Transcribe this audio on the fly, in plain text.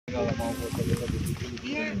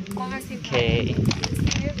Okay,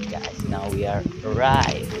 guys, now we are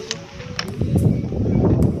arrived.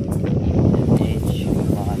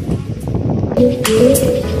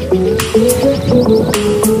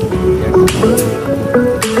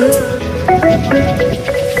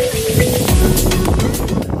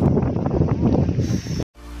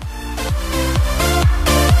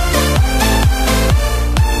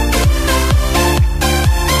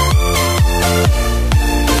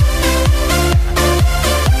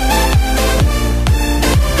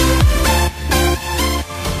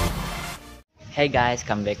 Hey guys,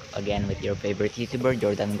 come back again with your favorite YouTuber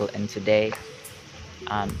Jordan Gold, and today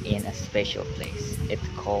I'm in a special place. It's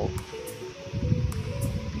called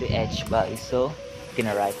the Edge Bali. So you can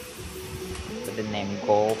arrive with the name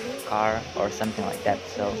golf car or something like that.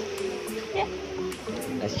 So yeah,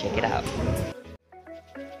 let's check it out.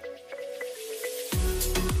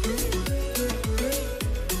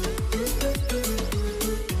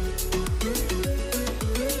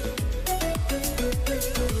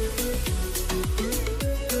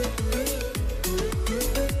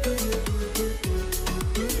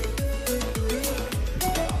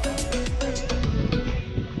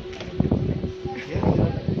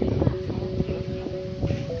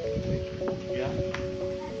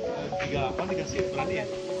 Dikasih berani ya.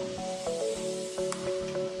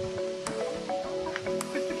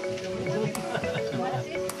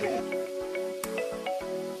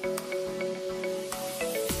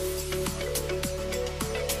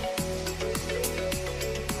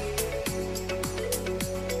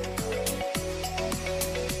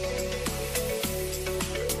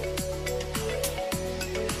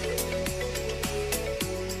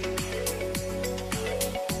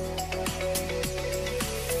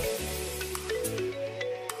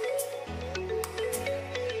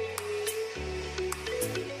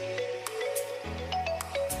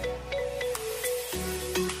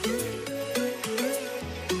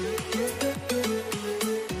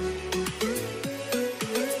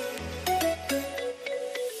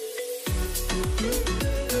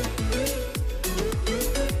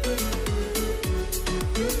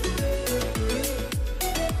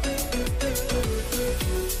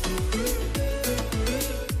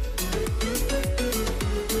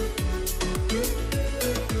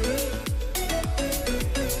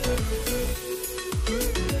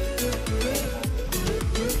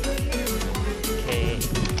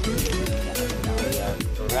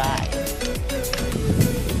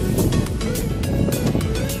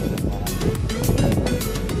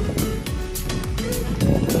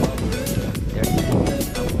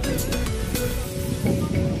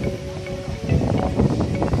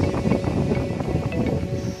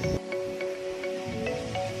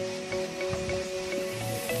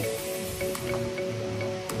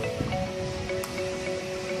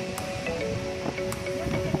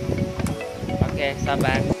 Okay,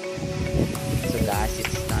 sabar. So guys,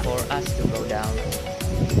 it's time for us to go down.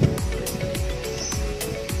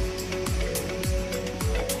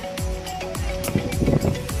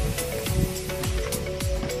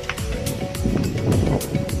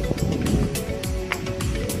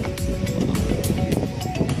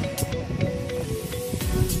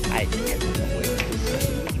 I can't wait to see.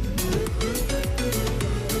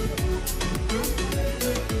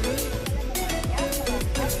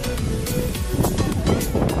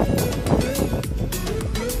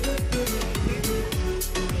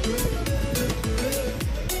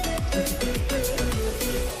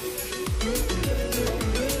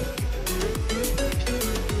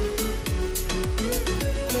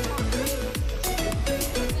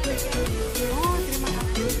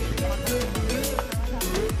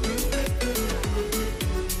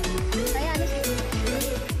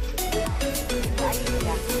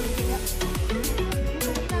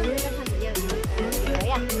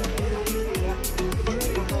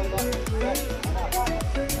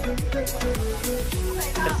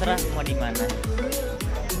 Terserah mau di mana.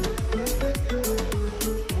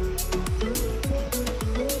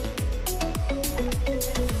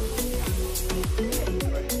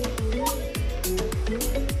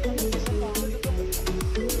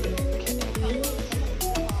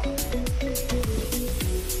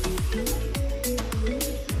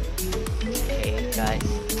 Okay guys,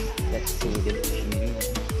 let's see the view.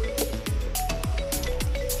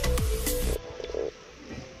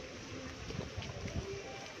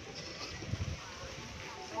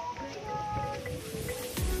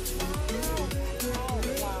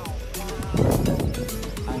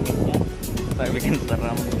 Anginnya kayak bikin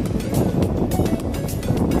seram.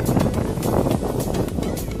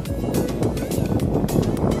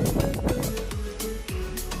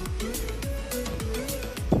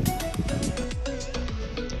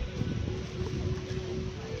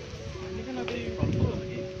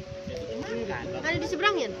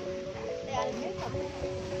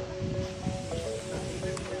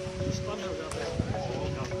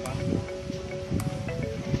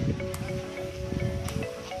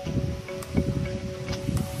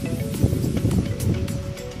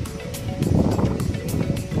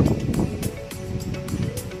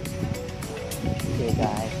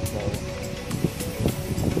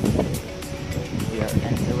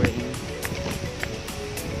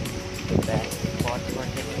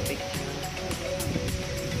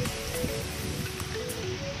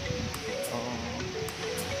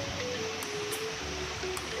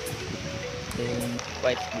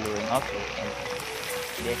 why it's blurring. Okay, and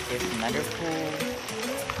this is another pool.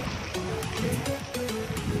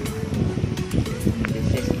 This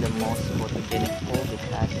is the most photogenic pool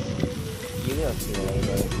because you will see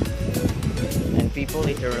later. And people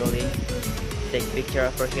literally take picture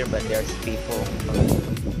over here, but there's people.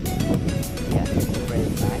 Yeah, it's very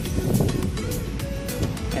nice.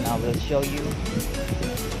 And I will show you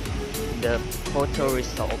the photo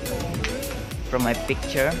result from my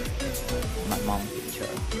picture, my mom's picture.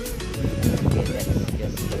 Okay, that's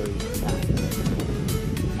just very nice.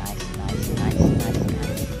 Nice, nice, nice, nice,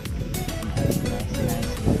 nice. Nice, nice,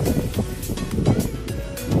 nice.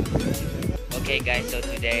 Okay guys, so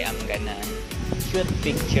today I'm gonna shoot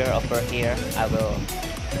picture over here. I will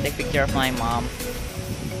take picture of my mom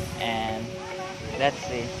and let's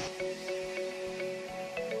see.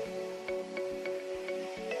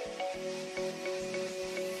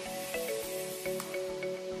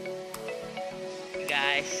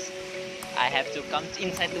 Guys, I have to come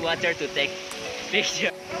inside the water to take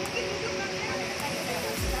picture.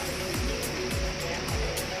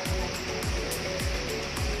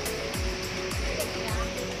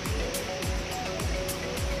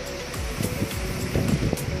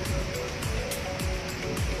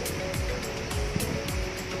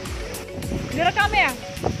 Direkam ya?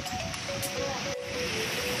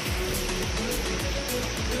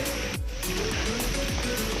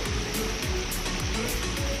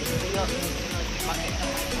 Ini oke Pak.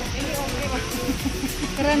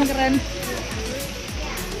 Keren.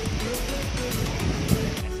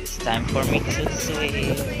 It's time for me to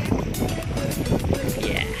swim.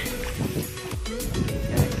 Yeah.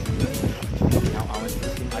 Now I want to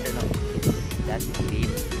swim. I don't know if it's that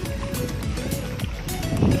deep.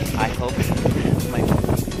 I hope my mom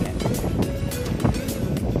can.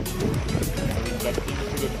 I will get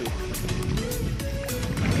into the deep.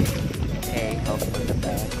 Okay, hope for the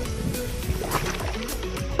best.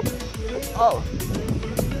 Oh.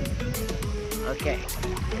 Okay.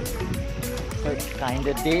 So it's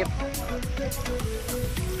kinda deep.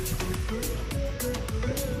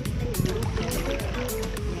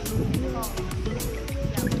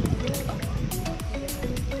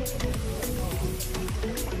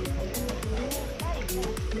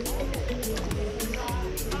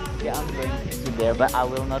 Yeah, I'm going to there, but I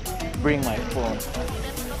will not bring my phone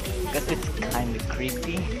because it's kinda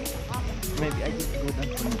creepy. Maybe I just go down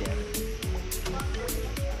from there.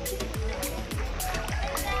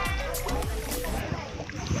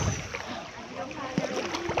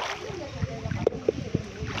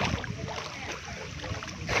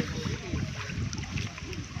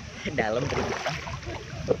 Dalam ternyata.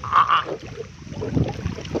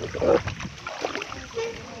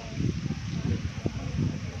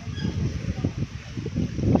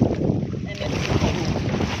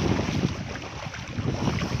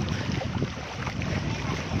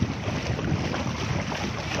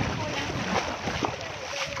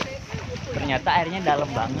 Ternyata airnya dalam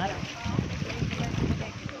banget.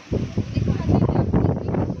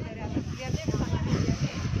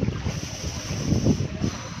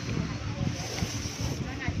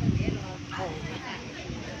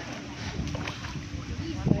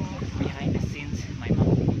 Behind the scenes, my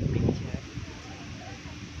mom taking picture.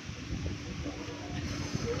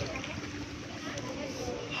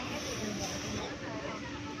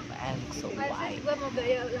 I look so white. Gua mau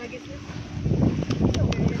gaya lagi sih.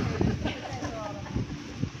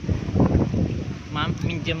 Mam,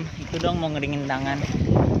 minjem itu dong, mau ngeringin tangan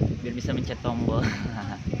biar bisa mencet tombol.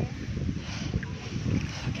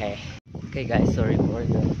 Okay guys, sorry for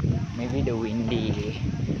the maybe the windy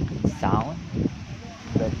sound,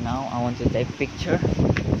 but now I want to take picture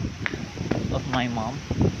of my mom.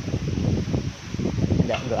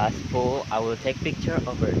 That glass pool, I will take picture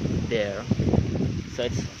over there, so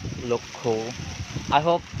it's look cool. I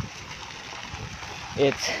hope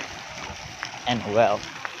it's and well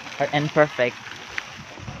and perfect.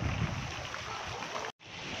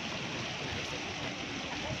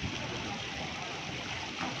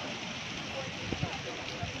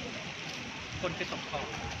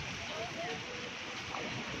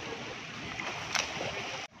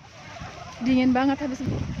 Dingin banget habis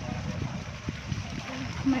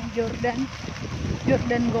main Jordan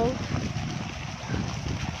Gold.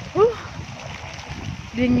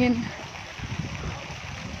 Dingin.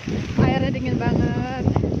 Airnya dingin banget.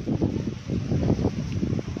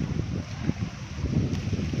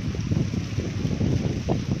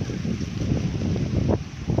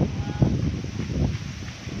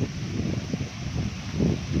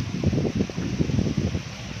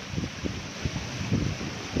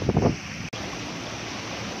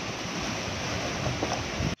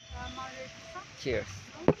 Cheers.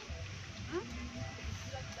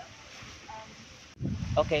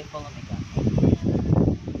 Okay, follow me guys.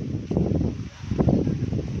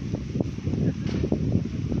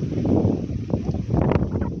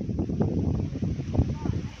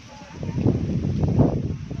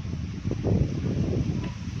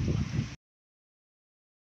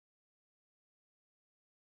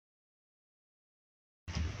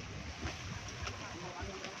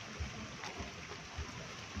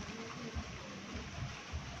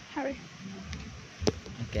 Hurry.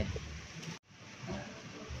 Okay.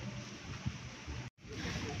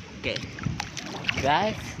 Okay.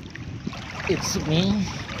 Guys, it's me.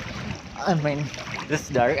 I mean, it's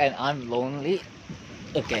dark and I'm lonely.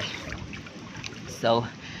 Okay. So,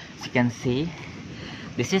 as you can see,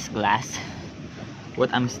 this is glass.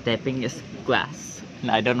 What I'm stepping is glass.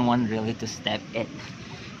 And I don't want really to step it.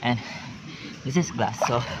 And this is glass.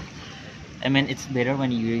 So, I mean, it's better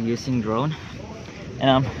when you're using drone. And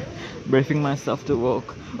I'm bracing myself to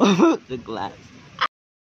walk over the glass.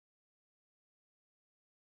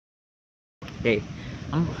 Okay,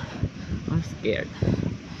 I'm scared.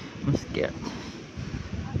 I'm scared.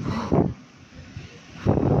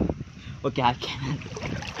 Okay, I can't.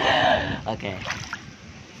 Okay.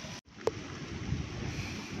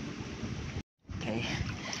 Okay,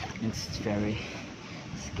 it's very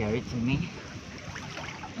scary to me.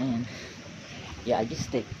 And yeah, I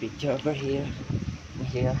just take a picture over here.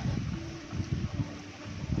 Here.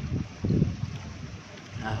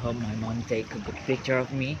 I hope my mom take a good picture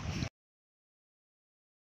of me.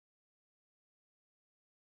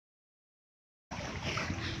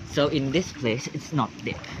 So in this place, it's not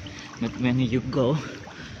deep, but when you go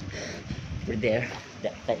over there,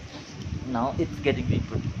 that place, now it's getting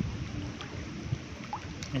deeper.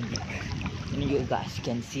 And you guys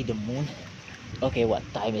can see the moon. Okay, what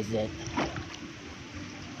time is it?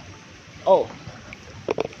 Oh,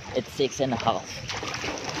 it's 6:30.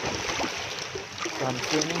 So I'm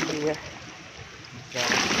swimming here. So,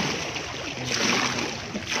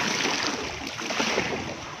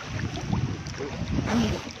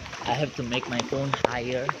 I have to make my phone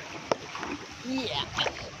higher. Yeah.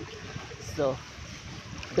 So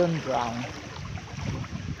don't drown.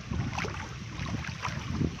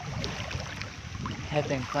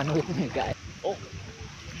 Having fun with me, guys. Oh.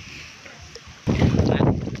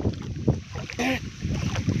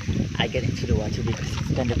 I get into the water because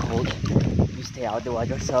it's kind of cold. You stay out the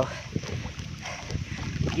water, so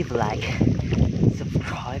give a like,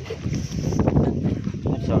 subscribe.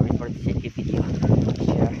 I'm sorry for the shaky video.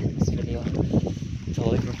 Share this video.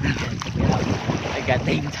 Totally for free. I got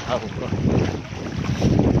the towel.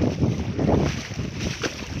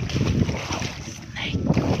 Snake.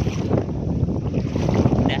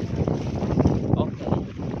 Nah. Okay.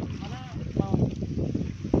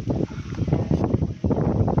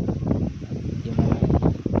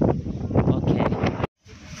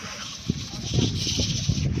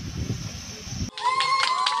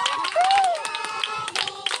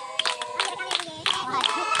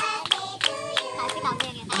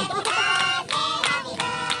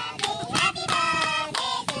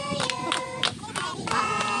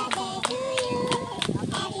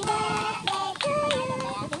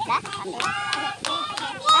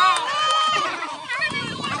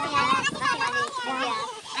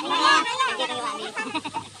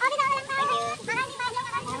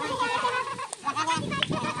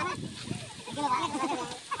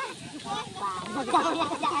 Okay.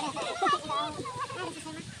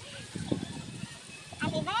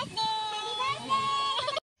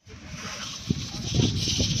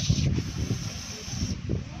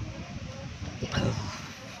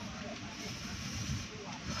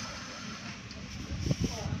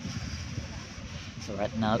 So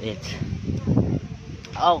right now it's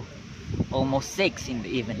almost 6 in the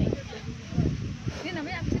evening.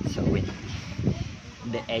 So with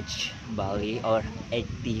the edge Bali or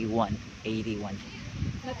 81.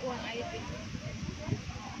 Not 180.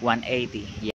 180.